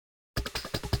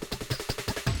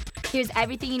Here's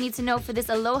everything you need to know for this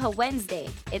Aloha Wednesday.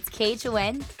 It's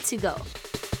KHON to go.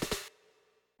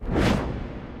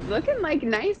 Looking like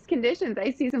nice conditions.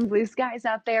 I see some blue skies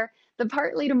out there. The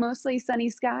partly to mostly sunny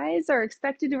skies are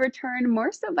expected to return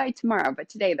more so by tomorrow, but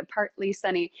today the partly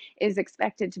sunny is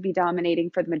expected to be dominating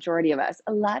for the majority of us.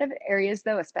 A lot of areas,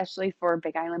 though, especially for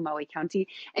Big Island, Maui County,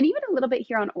 and even a little bit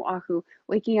here on Oahu,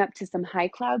 waking up to some high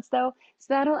clouds, though. So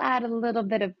that'll add a little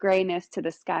bit of grayness to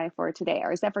the sky for today.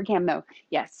 Our Zephyr Cam, though,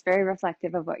 yes, very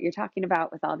reflective of what you're talking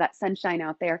about with all that sunshine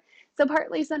out there. So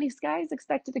partly sunny skies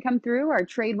expected to come through. Our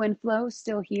trade wind flow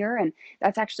still here, and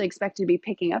that's actually expected to be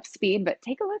picking up speed. But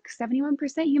take a look,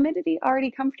 71% humidity,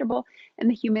 already comfortable, and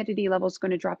the humidity level is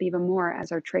going to drop even more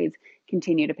as our trades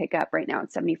continue to pick up. Right now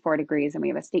it's 74 degrees, and we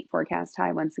have a state forecast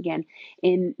high once again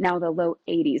in now the low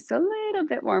 80s. So a little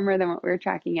bit warmer than what we were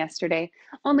tracking yesterday.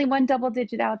 Only one double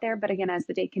digit out there, but again, as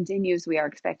the day continues, we are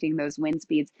expecting those wind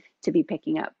speeds to be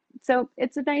picking up. So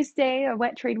it's a nice day, a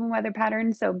wet trade wind weather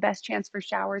pattern. So best chance for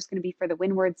showers going to be for the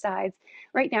windward sides.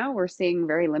 Right now, we're seeing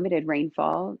very limited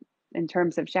rainfall in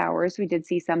terms of showers. We did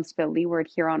see some spill leeward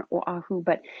here on Oahu,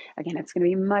 but again, it's going to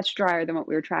be much drier than what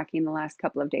we were tracking the last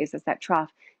couple of days as that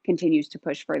trough continues to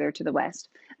push further to the west.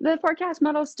 The forecast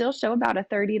models still show about a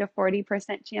 30 to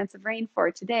 40% chance of rain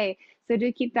for today. So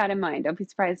do keep that in mind. Don't be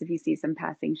surprised if you see some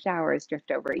passing showers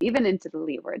drift over, even into the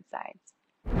leeward sides.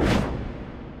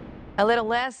 A little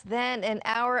less than an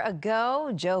hour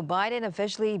ago, Joe Biden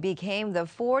officially became the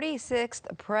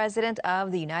 46th president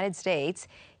of the United States.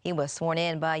 He was sworn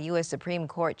in by U.S. Supreme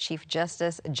Court Chief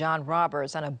Justice John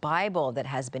Roberts on a Bible that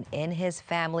has been in his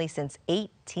family since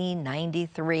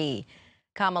 1893.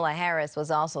 Kamala Harris was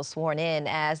also sworn in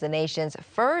as the nation's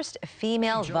first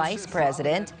female vice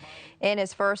president. In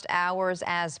his first hours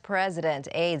as president,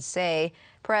 aides say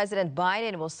President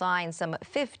Biden will sign some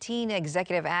 15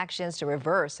 executive actions to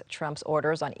reverse Trump's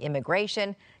orders on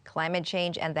immigration, climate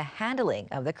change, and the handling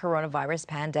of the coronavirus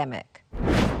pandemic.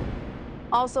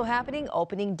 Also happening,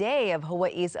 opening day of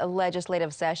Hawaii's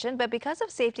legislative session, but because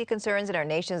of safety concerns in our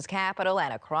nation's capital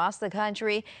and across the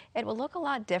country, it will look a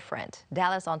lot different.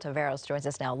 Dallas Ontiveros joins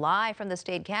us now live from the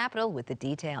state capitol with the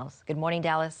details. Good morning,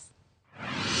 Dallas.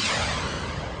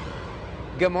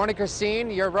 Good morning, Christine.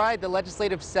 You're right. The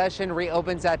legislative session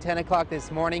reopens at 10 o'clock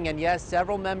this morning. And yes,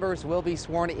 several members will be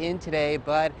sworn in today.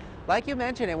 But like you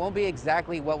mentioned, it won't be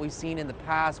exactly what we've seen in the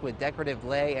past with decorative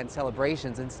lei and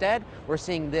celebrations. Instead, we're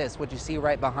seeing this, what you see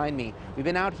right behind me. We've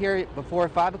been out here before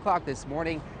 5 o'clock this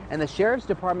morning, and the sheriff's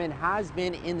department has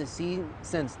been in the scene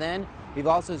since then. We've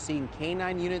also seen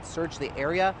K-9 units search the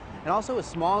area, and also a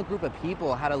small group of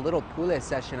people had a little pule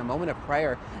session, a moment of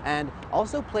prayer, and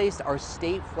also placed our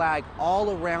state flag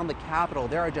all around the Capitol.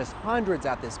 There are just hundreds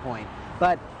at this point.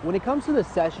 But when it comes to the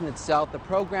session itself, the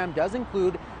program does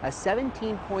include a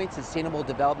 17-point sustainable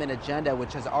development agenda,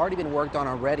 which has already been worked on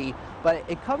already, but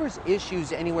it covers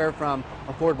issues anywhere from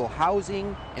affordable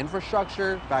housing,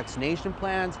 infrastructure, vaccination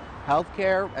plans,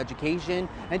 healthcare, education,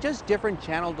 and just different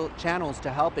channels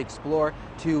to help explore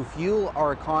to fuel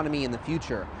our economy in the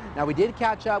future. Now, we did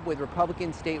catch up with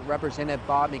Republican State Representative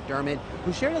Bob McDermott,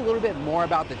 who shared a little bit more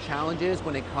about the challenges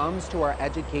when it comes to our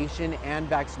education and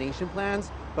vaccination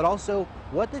plans, but also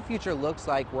what the future looks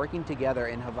like working together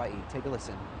in Hawaii. Take a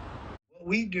listen. What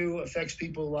we do affects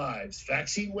people's lives.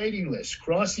 Vaccine waiting lists,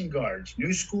 crossing guards,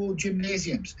 new school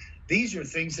gymnasiums. These are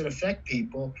things that affect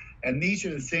people, and these are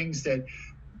the things that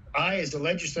I, as a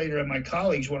legislator, and my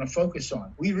colleagues want to focus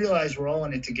on. We realize we're all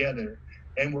in it together,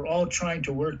 and we're all trying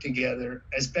to work together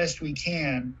as best we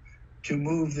can to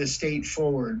move the state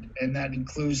forward, and that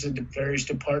includes the various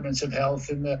departments of health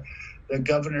and the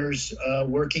governor's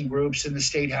working groups and the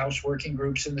state house working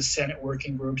groups and the Senate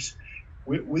working groups.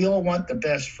 We all want the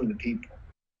best for the people.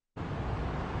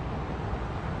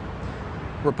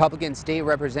 Republican State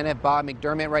Representative Bob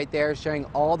McDermott right there sharing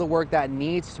all the work that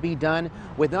needs to be done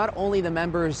with not only the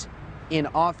members in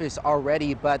office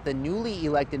already, but the newly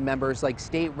elected members like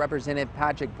State Representative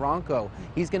Patrick Bronco.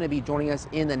 He's going to be joining us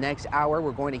in the next hour.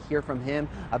 We're going to hear from him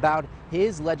about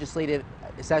his legislative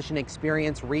session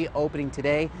experience reopening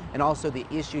today and also the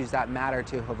issues that matter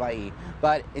to Hawaii.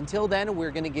 But until then,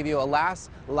 we're going to give you a last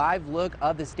live look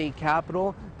of the state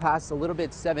capitol. Past a little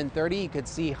bit 7:30, you could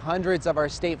see hundreds of our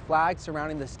state flags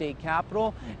surrounding the state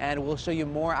capitol, and we'll show you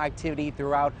more activity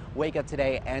throughout Wake Up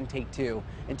Today and Take Two.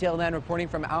 Until then, reporting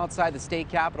from outside the state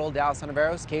capitol, Dallas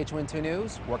Ontiveros, KHON2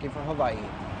 News, working for Hawaii.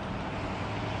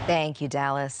 Thank you,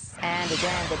 Dallas. And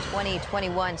again, the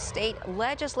 2021 state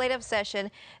legislative session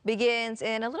begins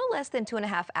in a little less than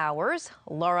 2.5 hours.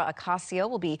 Laura Ocasio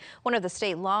will be one of the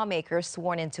state lawmakers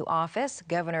sworn into office.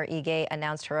 Governor Ige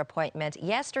announced her appointment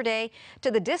yesterday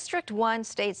to the District 1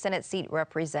 state Senate seat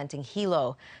representing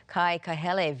Hilo. Kai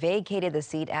Kahele vacated the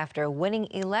seat after winning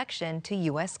election to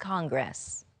U.S.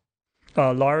 Congress.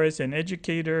 Laura is an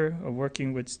educator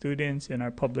working with students in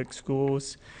our public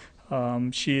schools.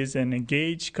 She is an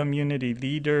engaged community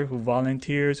leader who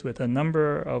volunteers with a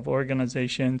number of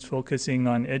organizations focusing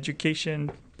on education,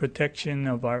 protection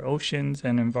of our oceans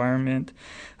and environment,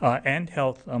 and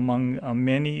health, among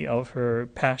many of her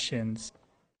passions.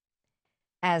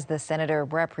 As the senator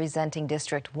representing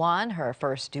District 1, her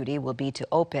first duty will be to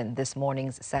open this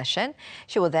morning's session.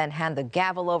 She will then hand the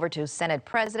gavel over to Senate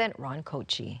President Ron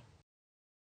Kotche.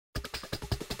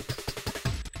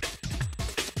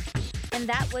 And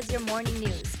that was your morning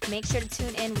news. Make sure to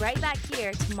tune in right back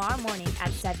here tomorrow morning at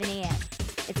 7 a.m.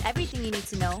 It's everything you need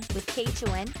to know with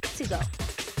KHON to go.